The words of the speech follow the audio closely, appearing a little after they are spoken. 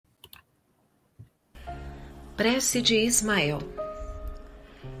Prece de Ismael.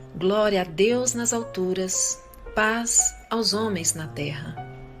 Glória a Deus nas alturas, paz aos homens na terra.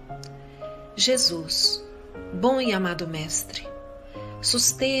 Jesus, bom e amado Mestre,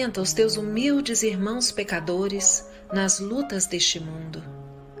 sustenta os teus humildes irmãos pecadores nas lutas deste mundo.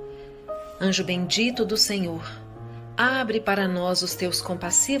 Anjo bendito do Senhor, abre para nós os teus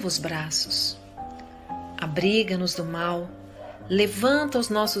compassivos braços. Abriga-nos do mal, levanta os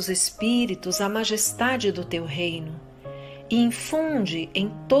nossos espíritos à majestade do teu reino e infunde em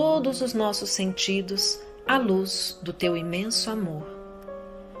todos os nossos sentidos a luz do teu imenso amor.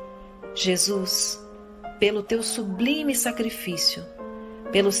 Jesus, pelo teu sublime sacrifício,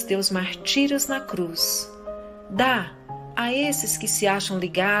 pelos teus martírios na cruz, dá a esses que se acham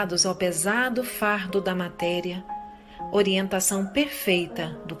ligados ao pesado fardo da matéria orientação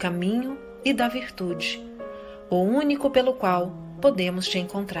perfeita do caminho e da virtude, o único pelo qual podemos te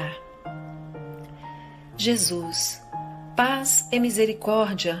encontrar. Jesus, paz e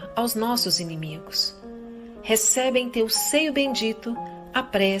misericórdia aos nossos inimigos. Recebe em teu seio bendito a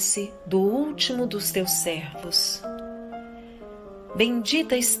prece do último dos teus servos.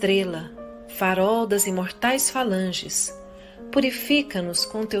 Bendita estrela, farol das imortais falanges, purifica-nos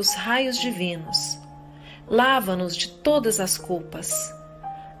com teus raios divinos, lava-nos de todas as culpas,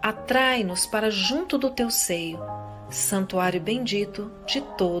 atrai-nos para junto do teu seio, santuário bendito de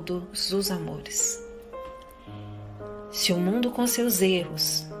todos os amores. Se o mundo com seus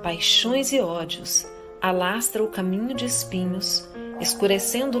erros, paixões e ódios alastra o caminho de espinhos,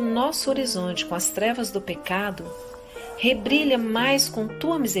 escurecendo o nosso horizonte com as trevas do pecado, rebrilha mais com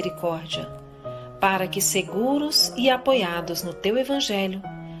tua misericórdia, para que, seguros e apoiados no teu Evangelho,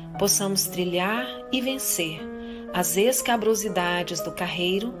 possamos trilhar e vencer as escabrosidades do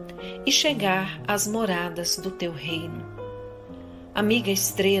carreiro e chegar às moradas do teu reino. Amiga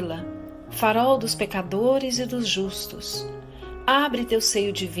estrela, farol dos pecadores e dos justos, abre teu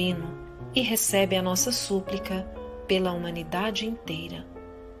seio divino e recebe a nossa súplica pela humanidade inteira.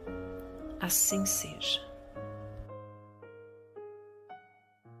 Assim seja.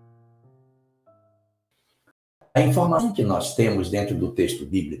 A informação que nós temos dentro do texto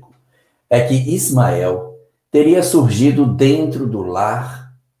bíblico é que Ismael teria surgido dentro do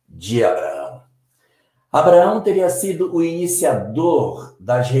lar de Abraão. Abraão teria sido o iniciador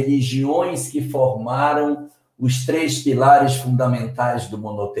das religiões que formaram os três pilares fundamentais do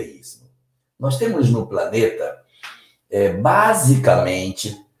monoteísmo. Nós temos no planeta,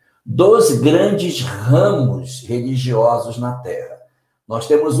 basicamente, dois grandes ramos religiosos na Terra. Nós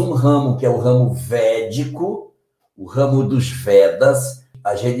temos um ramo que é o ramo védico, o ramo dos Vedas,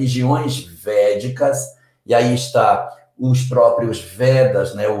 as religiões védicas, e aí está os próprios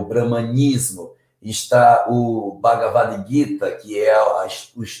Vedas, né, o brahmanismo, está o Bhagavad Gita, que é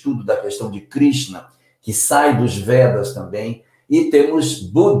o estudo da questão de Krishna, que sai dos Vedas também, e temos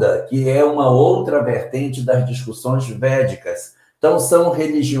Buda, que é uma outra vertente das discussões védicas. Então, são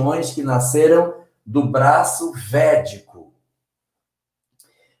religiões que nasceram do braço védico.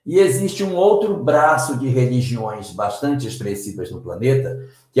 E existe um outro braço de religiões bastante expressivas no planeta,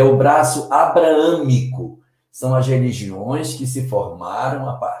 que é o braço abraâmico. São as religiões que se formaram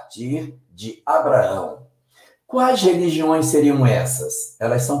a partir de Abraão. Quais religiões seriam essas?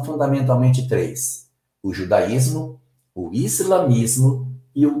 Elas são fundamentalmente três: o judaísmo, o islamismo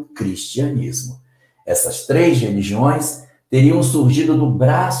e o cristianismo. Essas três religiões teriam surgido do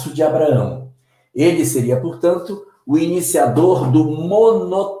braço de Abraão. Ele seria, portanto, o iniciador do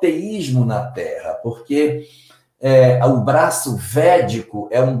monoteísmo na Terra, porque o braço védico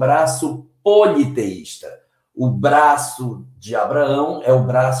é um braço politeísta. O braço de Abraão é o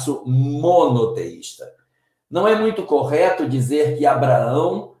braço monoteísta. Não é muito correto dizer que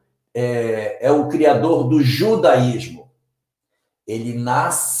Abraão é o criador do judaísmo. Dele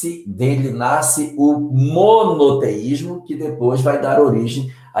nasce o monoteísmo, que depois vai dar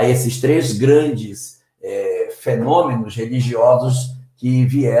origem a esses três grandes fenômenos religiosos que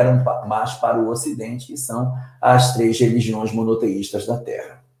vieram mais para o Ocidente, que são as três religiões monoteístas da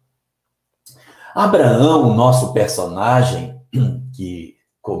Terra. Abraão, nosso personagem, que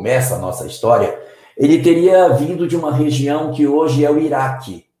começa a nossa história, ele teria vindo de uma região que hoje é o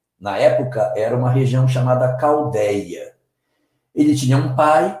Iraque. Na época, era uma região chamada Caldeia. Ele tinha um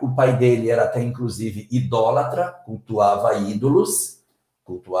pai, o pai dele era até, inclusive, idólatra, cultuava ídolos,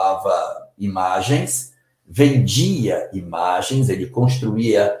 cultuava imagens, vendia imagens, ele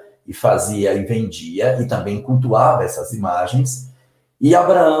construía e fazia e vendia, e também cultuava essas imagens, e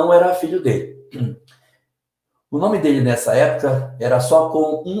Abraão era filho dele. O nome dele nessa época era só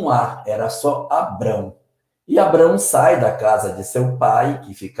com um A, era só Abrão. E Abrão sai da casa de seu pai,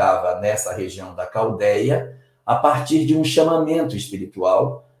 que ficava nessa região da Caldeia, a partir de um chamamento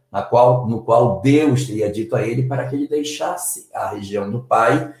espiritual, no qual Deus teria dito a ele para que ele deixasse a região do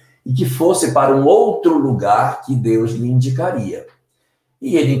pai e que fosse para um outro lugar que Deus lhe indicaria.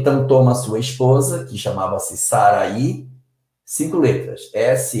 E ele então toma a sua esposa, que chamava-se Sarai, 5 letras,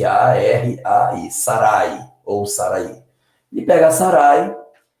 S-A-R-A-I, Sarai, ou Sarai. Ele pega a Sarai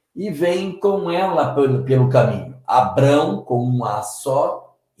e vem com ela pelo caminho. Abrão, com um A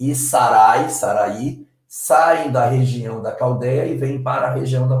só, e Sarai, saem da região da Caldeia e vêm para a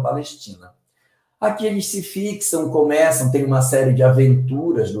região da Palestina. Aqui eles se fixam, começam, tem uma série de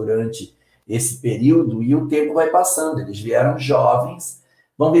aventuras durante esse período e o tempo vai passando. Eles vieram jovens,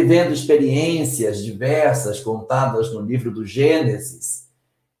 vão vivendo experiências diversas contadas no livro do Gênesis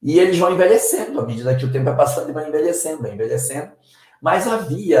e eles vão envelhecendo. À medida que o tempo vai passando, ele vai envelhecendo. Mas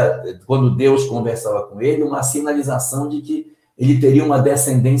havia, quando Deus conversava com ele, uma sinalização de que ele teria uma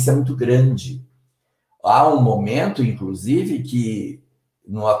descendência muito grande. Há um momento, inclusive, que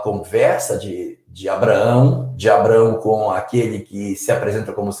numa conversa de Abraão com aquele que se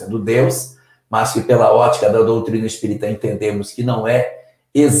apresenta como sendo Deus, mas que pela ótica da doutrina espírita entendemos que não é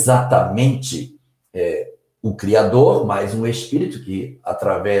exatamente o Criador, mas um espírito que,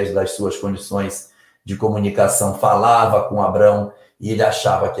 através das suas condições de comunicação, falava com Abraão e ele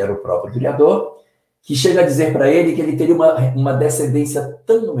achava que era o próprio Criador, que chega a dizer para ele que ele teria uma descendência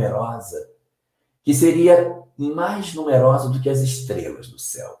tão numerosa que seria mais numerosa do que as estrelas do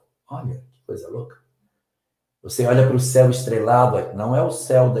céu. Olha, que coisa louca. Você olha para o céu estrelado, não é o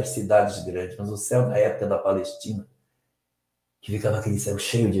céu das cidades grandes, mas o céu da época da Palestina, que ficava aquele céu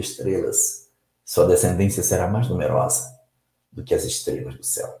cheio de estrelas. Sua descendência será mais numerosa do que as estrelas do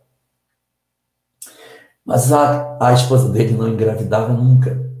céu. Mas a esposa dele não engravidava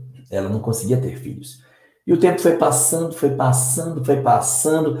nunca. Ela não conseguia ter filhos. E o tempo foi passando.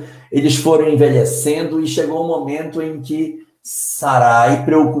 Eles foram envelhecendo e chegou um momento em que Sarai,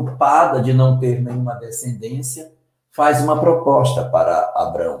 preocupada de não ter nenhuma descendência, faz uma proposta para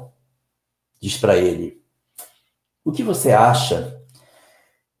Abrão. Diz para ele: o que você acha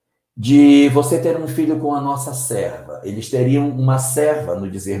de você ter um filho com a nossa serva? Eles teriam uma serva, no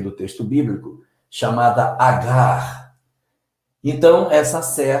dizer do texto bíblico, chamada Agar. Então, essa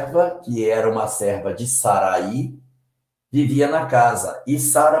serva, que era uma serva de Sarai, vivia na casa. E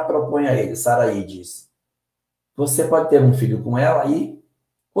Sara propõe a ele, Sarai diz: você pode ter um filho com ela e,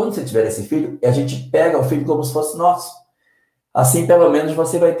 quando você tiver esse filho, a gente pega o filho como se fosse nosso. Assim, pelo menos,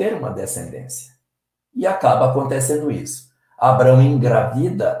 você vai ter uma descendência. E acaba acontecendo isso. Abrão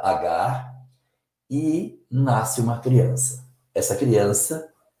engravida Agar e nasce uma criança. Essa criança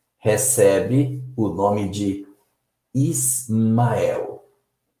recebe o nome de Ismael.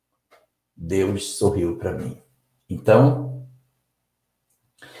 Deus sorriu para mim. Então,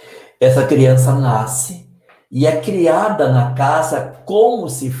 essa criança nasce e é criada na casa como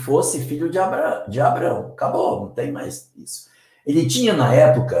se fosse filho de Abrão. Acabou, não tem mais isso. Ele tinha, na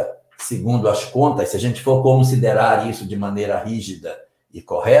época, segundo as contas, se a gente for considerar isso de maneira rígida e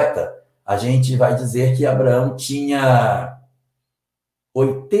correta, a gente vai dizer que Abraão tinha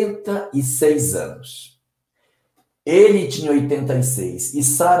 86 anos. Ele tinha 86 e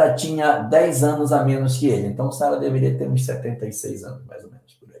Sara tinha 10 anos a menos que ele. Então, Sara deveria ter uns 76 anos, mais ou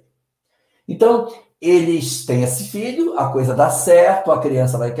menos, por aí. Então, eles têm esse filho, a coisa dá certo, a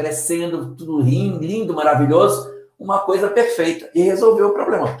criança vai crescendo, tudo lindo, maravilhoso, uma coisa perfeita. E resolveu o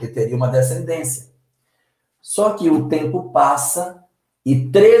problema, porque teria uma descendência. Só que o tempo passa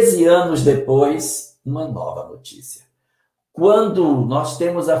e 13 anos depois, uma nova notícia. Quando nós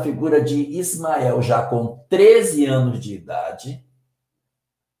temos a figura de Ismael já com 13 anos de idade,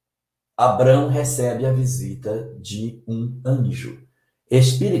 Abrão recebe a visita de um anjo.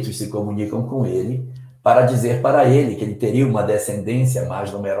 Espíritos se comunicam com ele para dizer para ele que ele teria uma descendência mais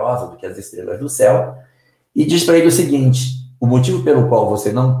numerosa do que as estrelas do céu e diz para ele o seguinte: o motivo pelo qual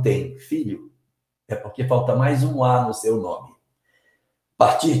você não tem filho é porque falta mais um A no seu nome. A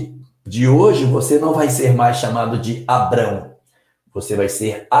partir de hoje, você não vai ser mais chamado de Abrão. Você vai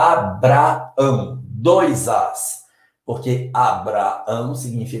ser Abraão, 2 As. Porque Abraão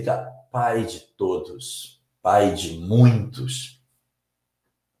significa pai de todos, pai de muitos.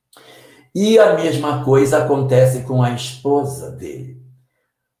 E a mesma coisa acontece com a esposa dele.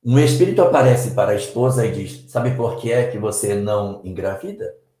 Um espírito aparece para a esposa e diz: sabe por que é que você não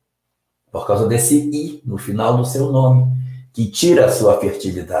engravida? Por causa desse I no final do seu nome, que tira a sua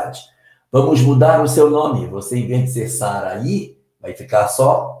fertilidade. Vamos mudar o seu nome. Você, em vez de ser Sarai, vai ficar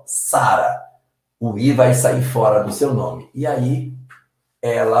só Sara. O I vai sair fora do seu nome. E aí,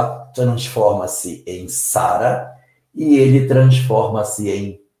 ela transforma-se em Sara e ele transforma-se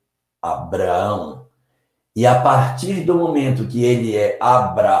em Abraão. E a partir do momento que ele é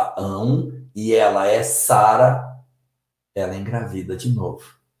Abraão e ela é Seara, ela engravida de novo.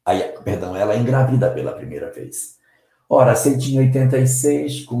 Aí, perdão, ela engravida pela primeira vez. Ora, se ele tinha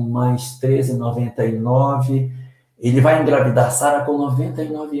 86, com mais 13, 99, ele vai engravidar Seara com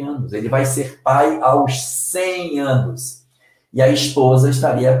 99 anos. Ele vai ser pai aos 100 anos. E a esposa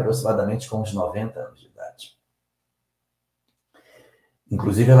estaria aproximadamente com uns 90 anos de idade.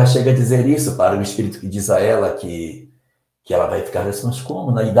 Inclusive, ela chega a dizer isso para o espírito que diz a ela que ela vai ficar assim, mas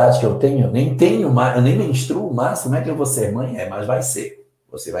como? Na idade que eu tenho mais, eu nem menstruo mais, como é que eu vou ser mãe? Mas vai ser,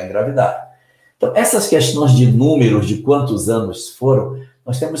 você vai engravidar. Então, essas questões de números, de quantos anos foram,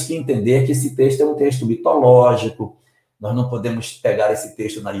 nós temos que entender que esse texto é um texto mitológico, nós não podemos pegar esse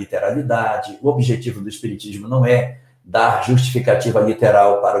texto na literalidade, o objetivo do Espiritismo não é dar justificativa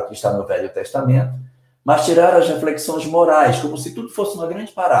literal para o que está no Velho Testamento, mas tirar as reflexões morais, como se tudo fosse uma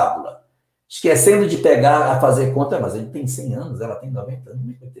grande parábola, esquecendo de pegar a fazer conta, mas ele tem 100 anos, ela tem 90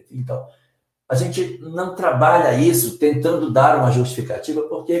 anos, vai ter filho, então a gente não trabalha isso tentando dar uma justificativa,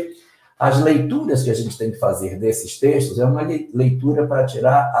 porque as leituras que a gente tem que fazer desses textos é uma leitura para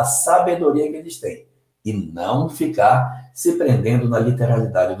tirar a sabedoria que eles têm, e não ficar se prendendo na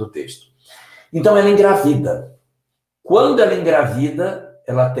literalidade do texto. Então ela engravida. Quando ela engravida,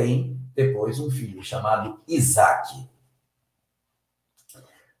 ela tem depois um filho chamado Isaac.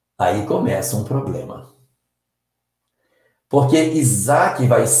 Aí começa um problema. Porque Isaac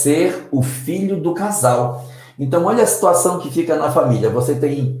vai ser o filho do casal. Então, olha a situação que fica na família. Você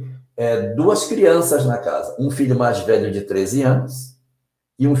tem duas crianças na casa. Um filho mais velho de 13 anos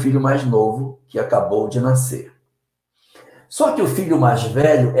e um filho mais novo que acabou de nascer. Só que o filho mais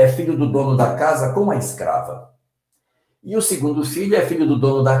velho é filho do dono da casa com a escrava. E o segundo filho é filho do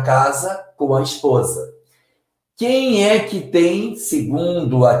dono da casa com a esposa. Quem é que tem,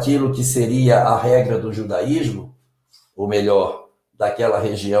 segundo aquilo que seria a regra do judaísmo, ou melhor, daquela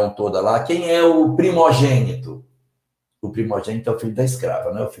região toda lá, quem é o primogênito? O primogênito é o filho da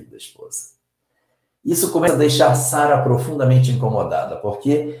escrava, não é o filho da esposa. Isso começa a deixar Seara profundamente incomodada,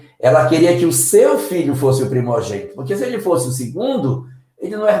 porque ela queria que o seu filho fosse o primogênito, porque se ele fosse o segundo,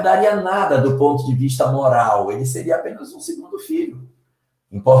 ele não herdaria nada do ponto de vista moral, ele seria apenas um segundo filho.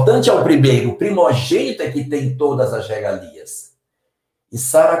 Importante é o primeiro, o primogênito é que tem todas as regalias. E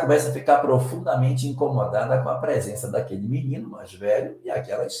Seara começa a ficar profundamente incomodada com a presença daquele menino mais velho e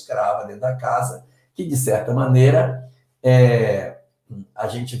aquela escrava dentro da casa, que, de certa maneira, a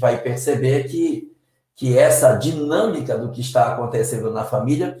gente vai perceber que essa dinâmica do que está acontecendo na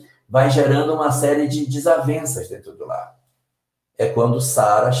família vai gerando uma série de desavenças dentro do lar. É quando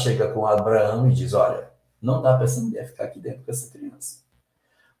Seara chega com Abraão e diz, olha, não dá para essa mulher ficar aqui dentro com essa criança.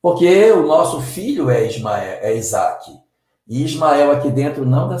 Porque o nosso filho é Isaac. E Ismael aqui dentro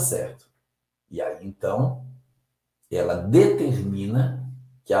não dá certo. E aí, então, ela determina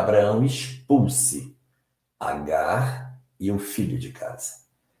que Abraão expulse Agar e o filho de casa.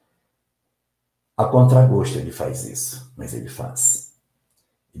 A contragosto ele faz isso, mas ele faz.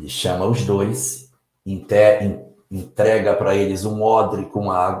 Ele chama os dois, entrega para eles um odre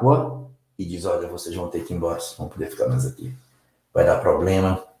com água e diz, olha, vocês vão ter que ir embora, vocês vão poder ficar mais aqui. Vai dar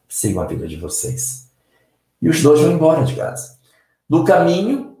problema, sigam a vida de vocês. E os dois vão embora de casa. No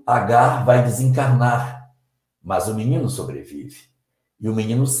caminho, Agar vai desencarnar, mas o menino sobrevive. E o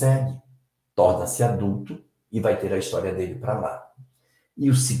menino segue, torna-se adulto e vai ter a história dele para lá. E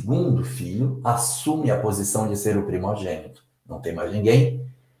o segundo filho assume a posição de ser o primogênito. Não tem mais ninguém.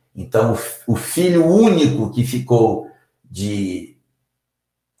 Então, o filho único que ficou de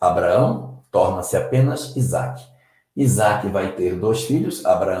Abraão torna-se apenas Isaac. Isaac vai ter 2 filhos,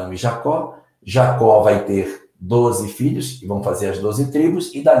 Abraão e Jacó. Jacó vai ter 12 filhos, que vão fazer as 12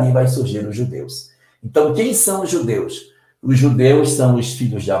 tribos, e dali vai surgir os judeus. Então, quem são os judeus? Os judeus são os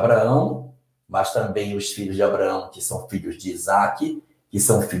filhos de Abraão, mas também os filhos de Abraão, que são filhos de Isaac, que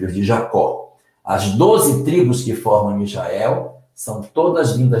são filhos de Jacó. As 12 tribos que formam Israel são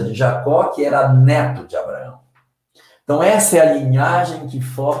todas vindas de Jacó, que era neto de Abraão. Então, essa é a linhagem que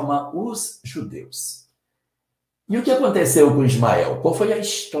forma os judeus. E o que aconteceu com Ismael? Qual foi a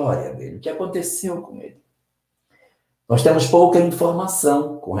história dele? O que aconteceu com ele? Nós temos pouca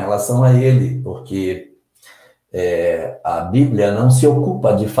informação com relação a ele, porque a Bíblia não se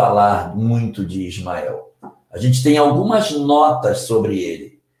ocupa de falar muito de Ismael. A gente tem algumas notas sobre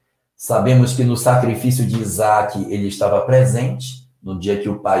ele. Sabemos que no sacrifício de Isaac ele estava presente, no dia que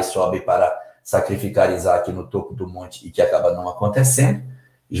o pai sobe para sacrificar Isaac no topo do monte e que acaba não acontecendo.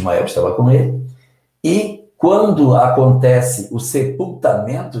 Ismael estava com ele. E quando acontece o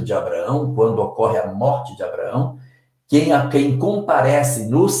sepultamento de Abraão, quando ocorre a morte de Abraão, Quem comparece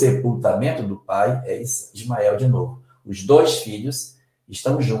no sepultamento do pai é Ismael de novo. Os dois filhos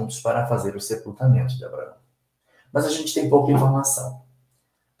estão juntos para fazer o sepultamento de Abraão. Mas a gente tem pouca informação.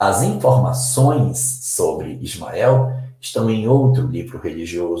 As informações sobre Ismael estão em outro livro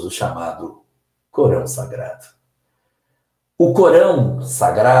religioso chamado Corão Sagrado. O Corão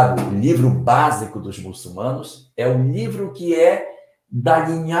Sagrado, o livro básico dos muçulmanos, é o livro que é da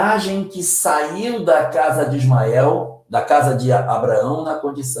linhagem que saiu da casa de Ismael, da casa de Abraão, na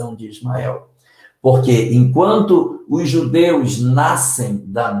condição de Ismael. Porque enquanto os judeus nascem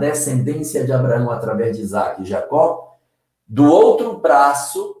da descendência de Abraão através de Isaac e Jacó, do outro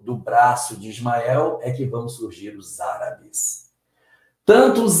braço, do braço de Ismael, é que vão surgir os árabes.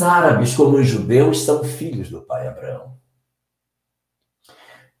 Tanto os árabes como os judeus são filhos do pai Abraão.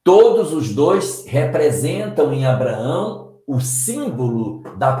 Todos os dois representam em Abraão o símbolo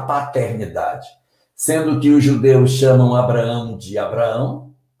da paternidade, sendo que os judeus chamam Abraão de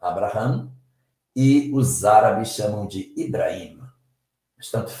Abraham, e os árabes chamam de Ibrahim. Mas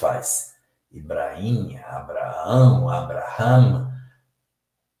tanto faz. Ibrahim, Abraão, Abraham,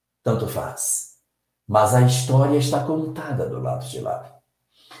 tanto faz. Mas a história está contada do lado de lá.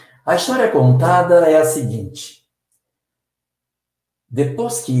 A história contada é a seguinte.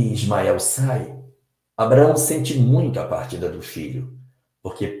 Depois que Ismael sai, Abraão sente muito a partida do filho,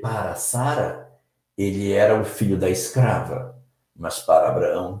 porque para Sara, ele era o filho da escrava, mas para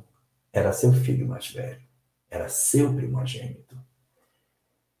Abraão, era seu filho mais velho, era seu primogênito.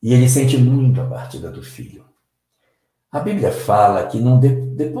 E ele sente muito a partida do filho. A Bíblia fala que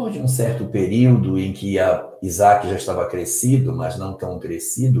depois de um certo período em que Isaac já estava crescido, mas não tão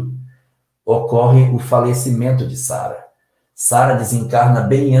crescido, ocorre o falecimento de Sara. Sara desencarna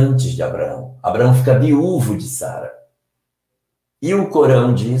bem antes de Abraão. Abraão fica viúvo de Sara. E o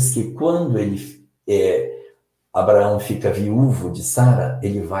Corão diz que quando Abraão fica viúvo de Sara,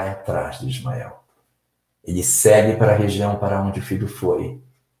 ele vai atrás de Ismael. Ele segue para a região para onde o filho foi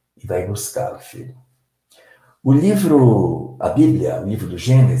e vai buscar o filho. A Bíblia, o livro do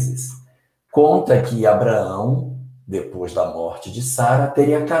Gênesis, conta que Abraão, depois da morte de Sara,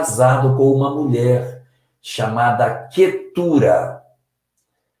 teria casado com uma mulher chamada Quetura.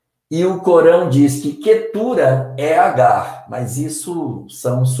 E o Corão diz que Quetura é Agar, mas isso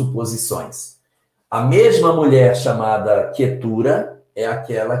são suposições. A mesma mulher chamada Quetura é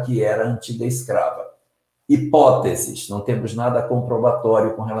aquela que era a antiga escrava. Hipóteses, não temos nada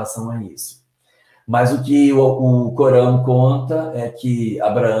comprobatório com relação a isso. Mas o que o Corão conta é que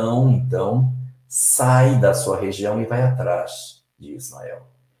Abraão, então, sai da sua região e vai atrás de Ismael.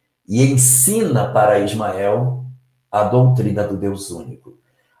 E ensina para Ismael a doutrina do Deus único.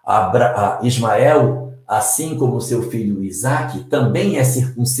 Ismael, assim como seu filho Isaque, também é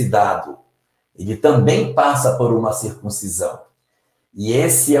circuncidado. Ele também passa por uma circuncisão. E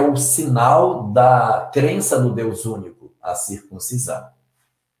esse é o sinal da crença no Deus único, a circuncisão.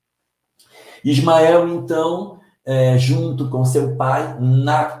 Ismael, então, junto com seu pai,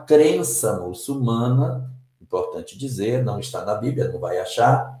 na crença muçulmana, importante dizer, não está na Bíblia, não vai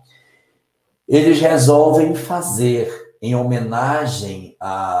achar, eles resolvem fazer, em homenagem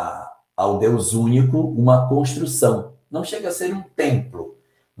ao Deus único, uma construção. Não chega a ser um templo,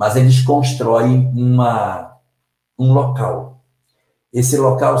 mas eles constroem um local. Esse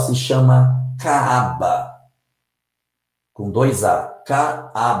local se chama Kaaba, com 2 A,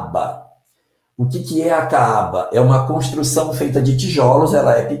 Kaaba. O que é a Kaaba? É uma construção feita de tijolos,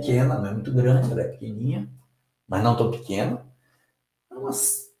 ela é pequena, não é muito grande, ela é pequenininha, mas não tão pequena. É como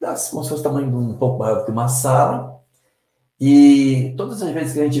se fosse o tamanho de um pouco maior do que uma sala. E todas as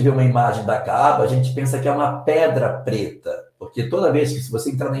vezes que a gente vê uma imagem da Kaaba, a gente pensa que é uma pedra preta, porque toda vez que, se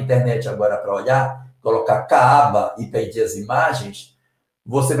você entrar na internet agora para olhar, colocar Kaaba e pedir as imagens,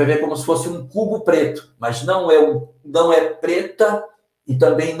 você vai ver como se fosse um cubo preto, mas não é preta e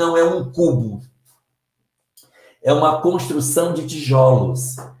também não é um cubo. É uma construção de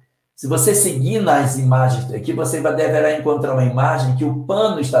tijolos. Se você seguir nas imagens aqui, você deverá encontrar uma imagem que o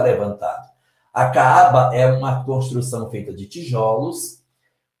pano está levantado. A Kaaba é uma construção feita de tijolos,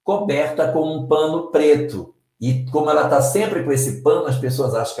 coberta com um pano preto. E como ela está sempre com esse pano, as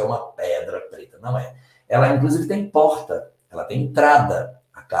pessoas acham que é uma pedra preta. Não é. Ela, inclusive, tem porta. Ela tem entrada.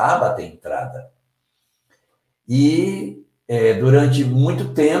 A Kaaba tem entrada. E durante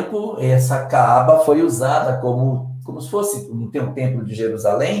muito tempo, essa Kaaba foi usada como se fosse um templo de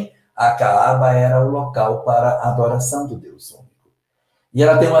Jerusalém. A Kaaba era o local para a adoração do Deus único. E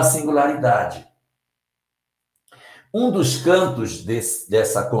ela tem uma singularidade. Um dos cantos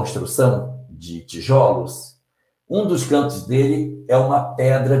dessa construção de tijolos, um dos cantos dele é uma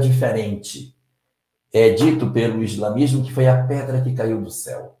pedra diferente. é dito pelo islamismo que foi a pedra que caiu do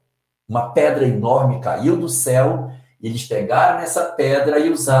céu. Uma pedra enorme caiu do céu, e eles pegaram essa pedra e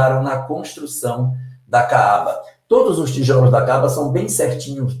usaram na construção da Caaba. Todos os tijolos da Caaba são bem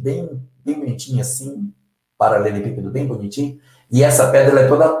certinhos, bem bonitinhos assim, paralelepípedo bem bonitinho, e essa pedra ela é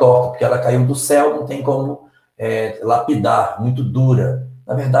toda torta, porque ela caiu do céu, não tem como lapidar, muito dura.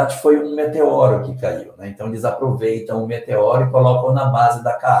 Na verdade, foi um meteoro que caiu, né? Então, eles aproveitam o meteoro e colocam na base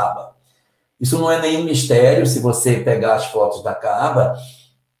da Caaba. Isso não é nenhum mistério. Se você pegar as fotos da Caaba,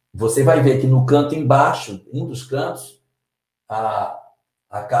 você vai ver que no canto embaixo, um dos cantos, a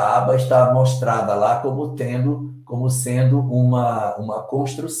Caaba está mostrada lá como sendo uma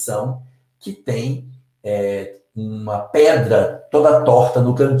construção que tem uma pedra toda torta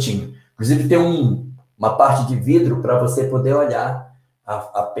no cantinho. Inclusive, tem uma parte de vidro para você poder olhar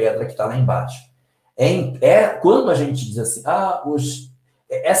a pedra que está lá embaixo. Quando a gente diz assim,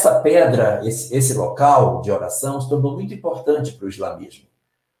 essa pedra, esse local de oração se tornou muito importante para o islamismo,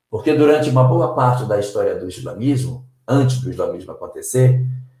 porque durante uma boa parte da história do islamismo, antes do islamismo acontecer,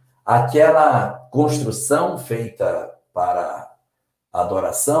 aquela construção feita para a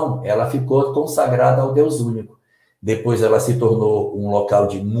adoração, ela ficou consagrada ao Deus único. Depois ela se tornou um local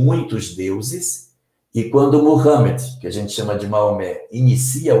de muitos deuses, e quando Muhammad, que a gente chama de Maomé,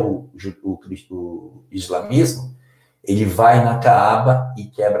 inicia o islamismo, ele vai na Caaba e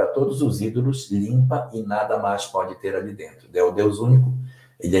quebra todos os ídolos, limpa, e nada mais pode ter ali dentro. É o Deus único,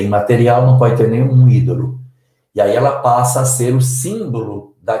 ele é imaterial, não pode ter nenhum ídolo. E aí ela passa a ser o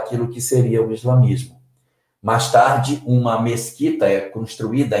símbolo daquilo que seria o islamismo. Mais tarde, uma mesquita é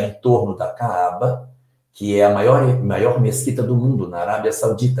construída em torno da Caaba, que é a maior mesquita do mundo, na Arábia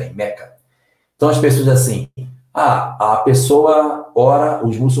Saudita, em Meca. Então as pessoas dizem assim, a pessoa ora,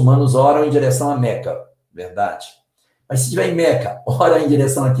 os muçulmanos oram em direção a Meca, verdade. Mas se estiver em Meca, ora em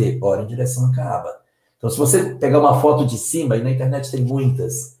direção a quê? Ora em direção a Caaba. Então se você pegar uma foto de cima, e na internet tem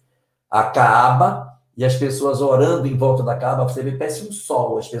muitas, a Caaba e as pessoas orando em volta da Caaba, você vê, parece um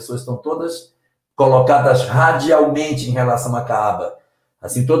sol, as pessoas estão todas colocadas radialmente em relação à Caaba.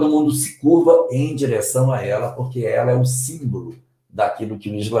 Assim, todo mundo se curva em direção a ela, porque ela é o símbolo daquilo que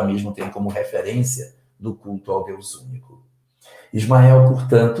o islamismo tem como referência do culto ao Deus único. Ismael,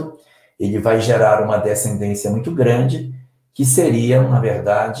 portanto, ele vai gerar uma descendência muito grande, que seriam, na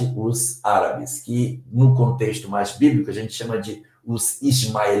verdade, os árabes, que no contexto mais bíblico a gente chama de os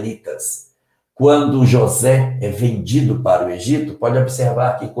ismaelitas. Quando José é vendido para o Egito, pode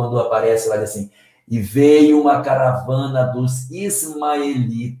observar que quando aparece lá assim, e veio uma caravana dos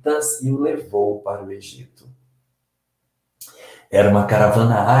ismaelitas e o levou para o Egito. Era uma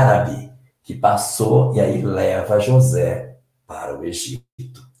caravana árabe que passou e aí leva José para o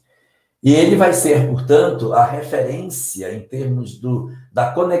Egito. E ele vai ser, portanto, a referência em termos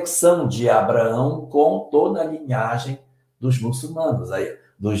da conexão de Abraão com toda a linhagem dos muçulmanos,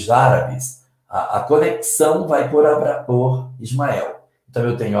 dos árabes. A conexão vai por Ismael. Então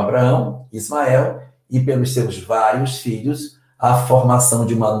eu tenho Abraão, Ismael, e pelos seus vários filhos, a formação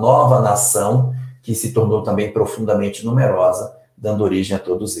de uma nova nação que se tornou também profundamente numerosa, dando origem a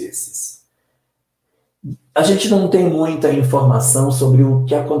todos esses. A gente não tem muita informação sobre o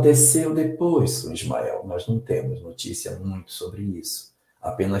que aconteceu depois com Ismael. Nós não temos notícia muito sobre isso.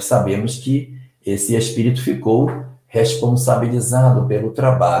 Apenas sabemos que esse espírito ficou responsabilizado pelo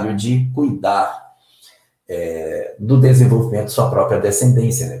trabalho de cuidar do desenvolvimento de sua própria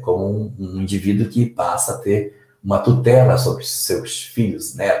descendência, né? Como um indivíduo que passa a ter uma tutela sobre seus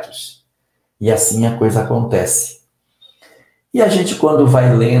filhos, netos. E assim a coisa acontece. E a gente, quando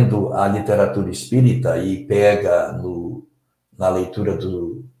vai lendo a literatura espírita e pega na leitura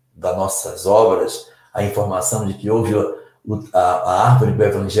das nossas obras a informação de que houve a árvore do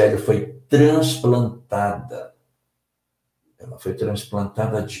Evangelho foi transplantada. Ela foi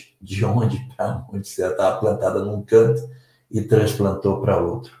transplantada de onde para onde? Se ela estava plantada num canto e transplantou para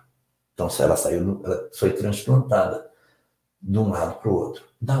outro. Então, se ela foi transplantada de um lado para o outro.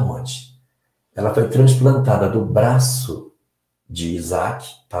 Da onde? Ela foi transplantada do braço de Isaac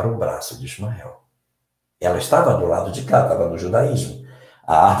para o braço de Ismael. Ela estava do lado de cá, estava no judaísmo.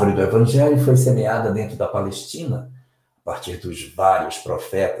 A árvore do Evangelho foi semeada dentro da Palestina, a partir dos vários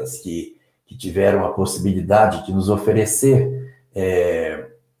profetas que tiveram a possibilidade de nos oferecer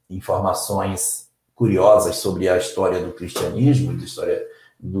informações curiosas sobre a história do cristianismo, da história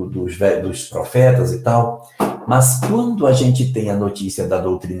dos profetas e tal. Mas quando a gente tem a notícia da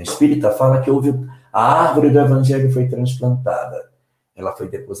doutrina espírita, fala que a árvore do Evangelho foi transplantada. Ela foi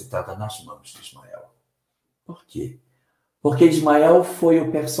depositada nas mãos de Ismael. Por quê? Porque Ismael foi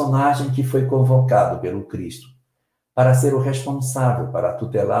o personagem que foi convocado pelo Cristo para ser o responsável, para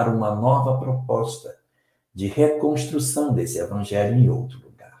tutelar uma nova proposta de reconstrução desse evangelho em outro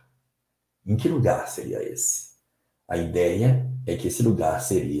lugar. Em que lugar seria esse? A ideia é que esse lugar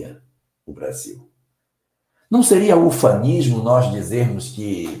seria o Brasil. Não seria ufanismo nós dizermos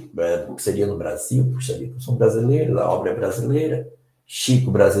que seria no Brasil? Puxa vida, eu sou brasileiro, a obra é brasileira,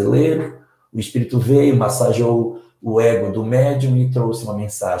 Chico brasileiro, o Espírito veio, massageou o ego do médium e trouxe uma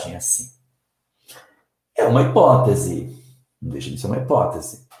mensagem assim. É uma hipótese, não deixa de ser uma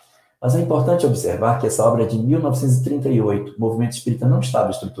hipótese. Mas é importante observar que essa obra é de 1938, o movimento espírita não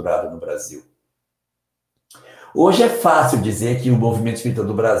estava estruturado no Brasil. Hoje é fácil dizer que o movimento espírita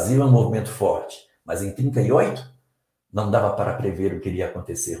do Brasil é um movimento forte, mas em 38 não dava para prever o que iria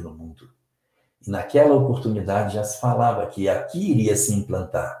acontecer no mundo. E naquela oportunidade já se falava que aqui iria se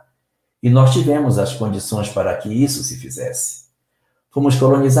implantar. E nós tivemos as condições para que isso se fizesse. Fomos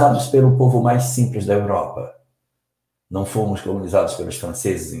colonizados pelo povo mais simples da Europa. Não fomos colonizados pelos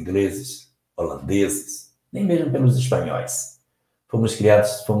franceses, ingleses, holandeses, nem mesmo pelos espanhóis.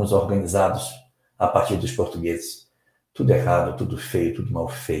 Fomos organizados a partir dos portugueses. Tudo errado, tudo feio, tudo mal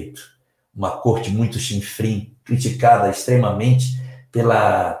feito. Uma corte muito chinfrim, criticada extremamente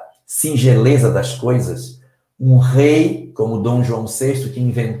pela singeleza das coisas. Um rei, como Dom João VI, que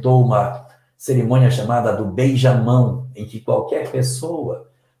inventou uma cerimônia chamada do beijamão, em que qualquer pessoa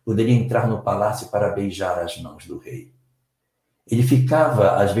poderia entrar no palácio para beijar as mãos do rei. Ele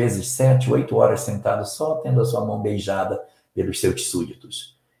ficava, às vezes, 7, 8 horas sentado só tendo a sua mão beijada pelos seus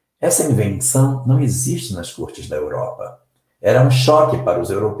súditos. Essa invenção não existe nas cortes da Europa. Era um choque para os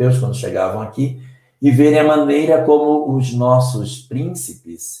europeus quando chegavam aqui e verem a maneira como os nossos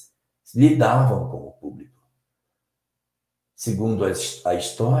príncipes lidavam com o público. Segundo a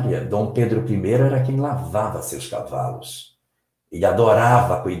história, Dom Pedro I era quem lavava seus cavalos. Ele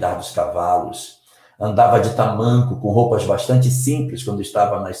adorava cuidar dos cavalos, andava de tamanco, com roupas bastante simples quando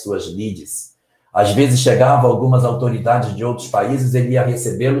estava nas suas lides. Às vezes chegavam algumas autoridades de outros países, ele ia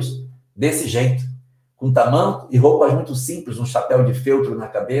recebê-los desse jeito, com tamanco e roupas muito simples, um chapéu de feltro na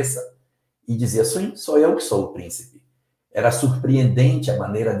cabeça, e dizia, sim, sou eu que sou o príncipe. Era surpreendente a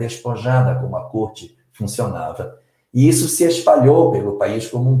maneira despojada como a corte funcionava. E isso se espalhou pelo país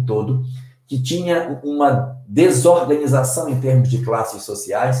como um todo, que tinha uma desorganização em termos de classes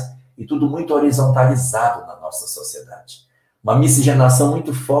sociais e tudo muito horizontalizado na nossa sociedade. Uma miscigenação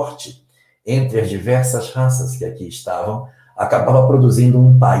muito forte entre as diversas raças que aqui estavam, acabava produzindo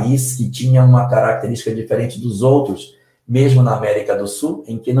um país que tinha uma característica diferente dos outros, mesmo na América do Sul,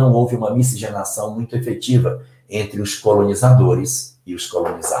 em que não houve uma miscigenação muito efetiva entre os colonizadores e os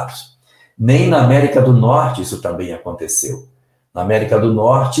colonizados. Nem na América do Norte isso também aconteceu. Na América do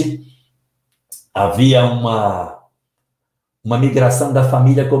Norte havia uma migração da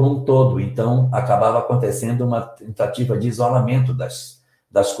família como um todo, então acabava acontecendo uma tentativa de isolamento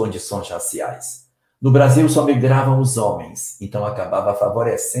das condições raciais. No Brasil só migravam os homens, então acabava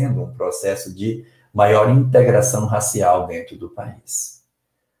favorecendo um processo de maior integração racial dentro do país.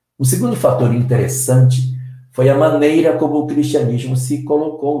 O segundo fator interessante foi a maneira como o cristianismo se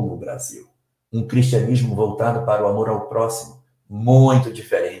colocou no Brasil. Um cristianismo voltado para o amor ao próximo, muito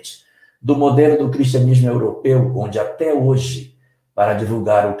diferente do modelo do cristianismo europeu, onde até hoje, para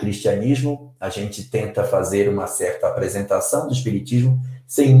divulgar o cristianismo, a gente tenta fazer uma certa apresentação do espiritismo,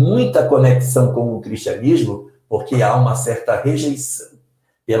 sem muita conexão com o cristianismo, porque há uma certa rejeição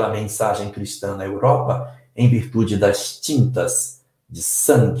pela mensagem cristã na Europa, em virtude das tintas de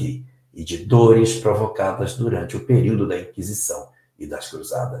sangue e de dores provocadas durante o período da Inquisição e das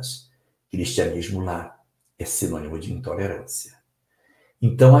Cruzadas. Cristianismo lá é sinônimo de intolerância.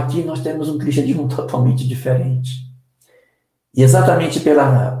 Então aqui nós temos um cristianismo totalmente diferente. E exatamente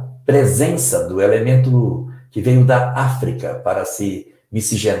pela presença do elemento que veio da África para se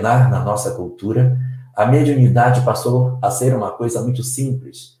miscigenar na nossa cultura, a mediunidade passou a ser uma coisa muito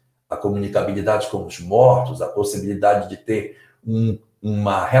simples. A comunicabilidade com os mortos, a possibilidade de ter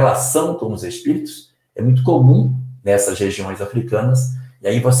uma relação com os espíritos é muito comum nessas regiões africanas, e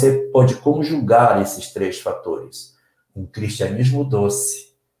aí você pode conjugar esses três fatores. Um cristianismo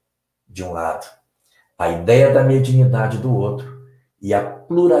doce, de um lado, a ideia da mediunidade do outro, e a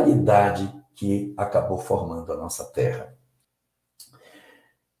pluralidade que acabou formando a nossa terra.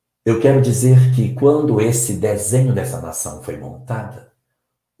 Eu quero dizer que quando esse desenho dessa nação foi montada,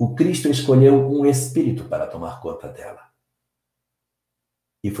 o Cristo escolheu um espírito para tomar conta dela.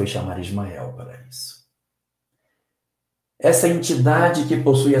 E foi chamar Ismael para isso. Essa entidade que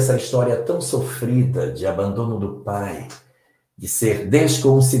possui essa história tão sofrida de abandono do pai, de ser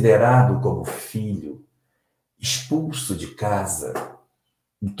desconsiderado como filho, expulso de casa,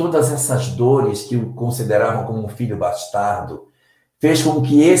 e todas essas dores que o consideravam como um filho bastardo, fez com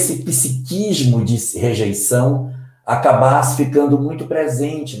que esse psiquismo de rejeição acabasse ficando muito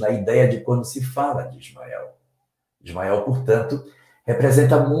presente na ideia de quando se fala de Ismael. Ismael, portanto,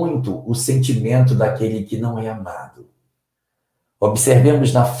 representa muito o sentimento daquele que não é amado.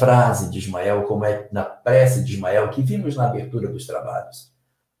 Observemos na frase de Ismael, como é na prece de Ismael, que vimos na abertura dos trabalhos,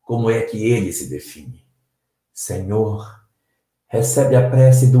 como é que ele se define. Senhor, recebe a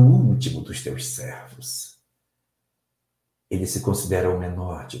prece do último dos teus servos. Ele se considera o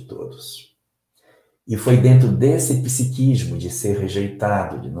menor de todos. E foi dentro desse psiquismo de ser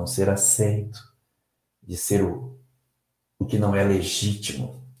rejeitado, de não ser aceito, de ser o que não é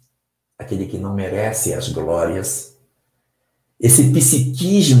legítimo, aquele que não merece as glórias. Esse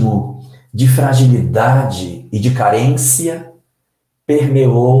psiquismo de fragilidade e de carência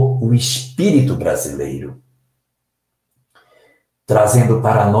permeou o espírito brasileiro, trazendo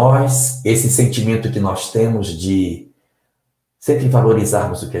para nós esse sentimento que nós temos de sempre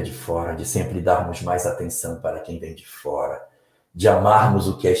valorizarmos o que é de fora, de sempre darmos mais atenção para quem vem de fora, de amarmos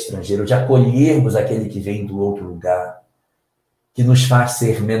o que é estrangeiro, de acolhermos aquele que vem do outro lugar, que nos faz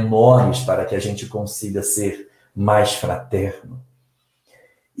ser menores para que a gente consiga ser mais fraterno.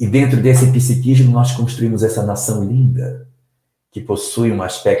 E dentro desse psiquismo nós construímos essa nação linda, que possui um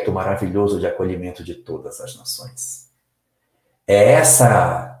aspecto maravilhoso de acolhimento de todas as nações. É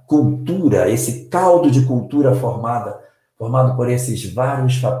essa cultura, esse caldo de cultura formado por esses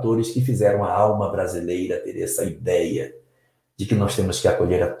vários fatores que fizeram a alma brasileira ter essa ideia de que nós temos que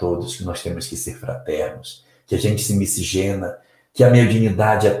acolher a todos, que nós temos que ser fraternos, que a gente se miscigena, que a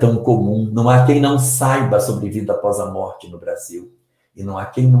mediunidade é tão comum. Não há quem não saiba sobre vida após a morte no Brasil. E não há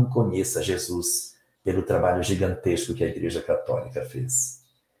quem não conheça Jesus pelo trabalho gigantesco que a Igreja Católica fez.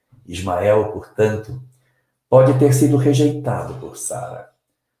 Ismael, portanto, pode ter sido rejeitado por Seara.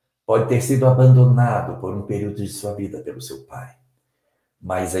 Pode ter sido abandonado por um período de sua vida pelo seu pai.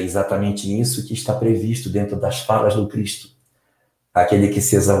 Mas é exatamente isso que está previsto dentro das falas do Cristo. Aquele que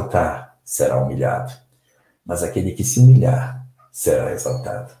se exaltar será humilhado, mas aquele que se humilhar será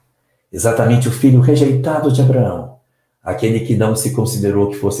exaltado. Exatamente o filho rejeitado de Abraão, aquele que não se considerou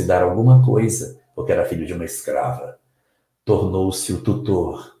que fosse dar alguma coisa, porque era filho de uma escrava, tornou-se o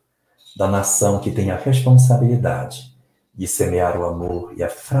tutor da nação que tem a responsabilidade de semear o amor e a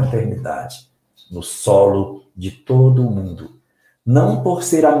fraternidade no solo de todo o mundo, não por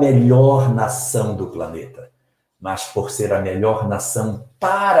ser a melhor nação do planeta, mas por ser a melhor nação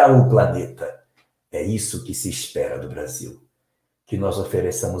para o planeta. É isso que se espera do Brasil, que nós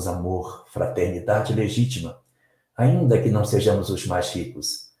ofereçamos amor, fraternidade legítima, ainda que não sejamos os mais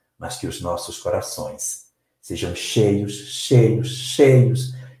ricos, mas que os nossos corações sejam cheios,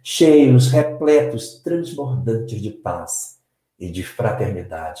 repletos, transbordantes de paz e de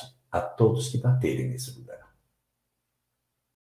fraternidade a todos que baterem nesse lugar.